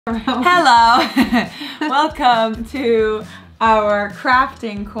Hello, welcome to our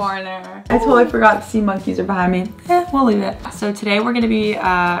crafting corner. I totally forgot sea monkeys are behind me. We'll leave it. So today we're gonna be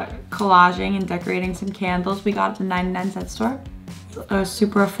collaging and decorating some candles we got at the 99-cent store. A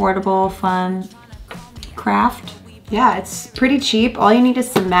super affordable, fun craft. Yeah, it's pretty cheap. All you need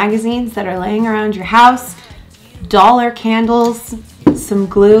is some magazines that are laying around your house, dollar candles, some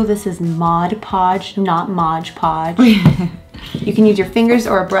glue. This is Mod Podge, not Mod Podge. You can use your fingers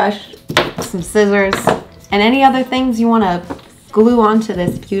or a brush, some scissors, and any other things you want to glue onto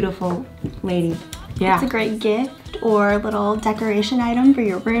this beautiful lady. Yeah. It's a great gift or little decoration item for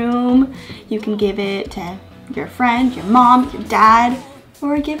your room. You can give it to your friend, your mom, your dad,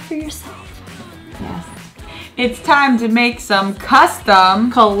 or a gift for yourself. Yes. It's time to make some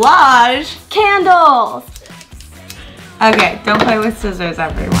custom collage candles. Okay, don't play with scissors,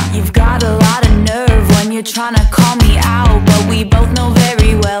 everyone. You've got a lot of nerve when you're trying to call me out, but we both know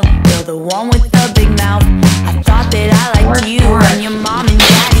very well you're the one with the big mouth. I thought that I liked you and your mom and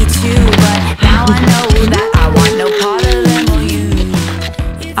daddy too, but now I know that I want no part of them or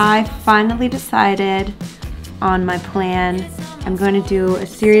you. I finally decided on my plan. I'm going to do a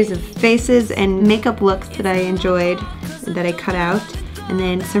series of faces and makeup looks that I enjoyed, that I cut out, and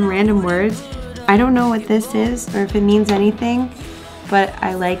then some random words. I don't know what this is or if it means anything, but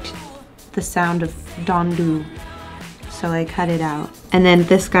I liked the sound of Dondu, so I cut it out. And then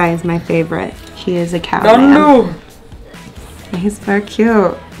this guy is my favorite. He is a cowman. Dondu! He's very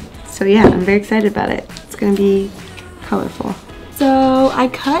cute. So yeah, I'm very excited about it. It's gonna be colorful. So I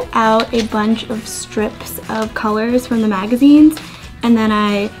cut out a bunch of strips of colors from the magazines, and then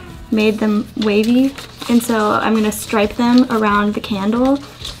I made them wavy, and so I'm gonna stripe them around the candle.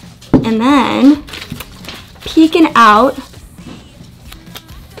 And then, peeking out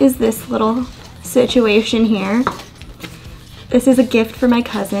is this little situation here. This is a gift for my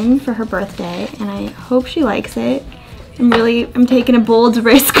cousin for her birthday, and I hope she likes it. I'm taking a bold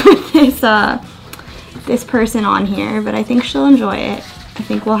risk with this person on here, but I think she'll enjoy it. I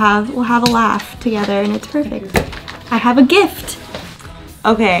think we'll have a laugh together, and it's perfect. I have a gift.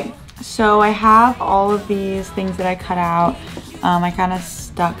 Okay, so I have all of these things that I cut out. I kind of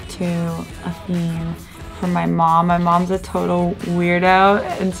stuck to a theme from my mom. My mom's a total weirdo,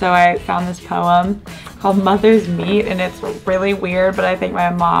 and so I found this poem called Mother's Meat, and it's really weird, but I think my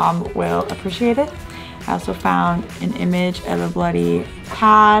mom will appreciate it. I also found an image of a bloody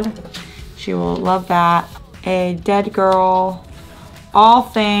pad. She will love that. A dead girl. All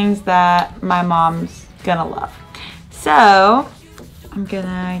things that my mom's gonna love. So I'm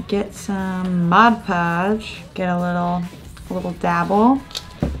gonna get some Mod Podge, get a little dabble,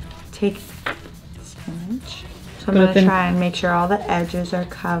 take this image. So I'm gonna try and make sure all the edges are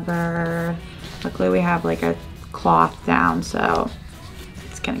covered. Luckily we have like a cloth down, so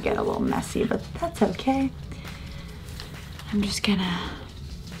it's gonna get a little messy, but that's okay. I'm just gonna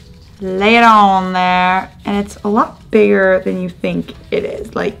lay it on there, and it's a lot bigger than you think it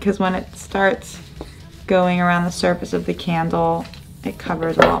is, like, because when it starts going around the surface of the candle, it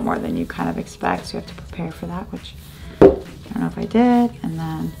covers a lot more than you kind of expect, so you have to prepare for that, which I don't know if I did. And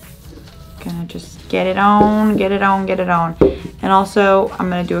then I'm gonna just get it on. And also I'm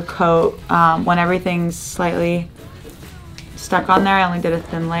gonna do a coat when everything's slightly stuck on there. I only did a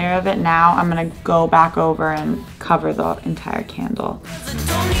thin layer of it. Now I'm gonna go back over and cover the entire candle.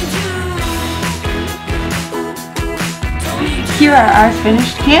 Here are our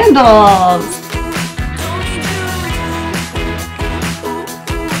finished candles.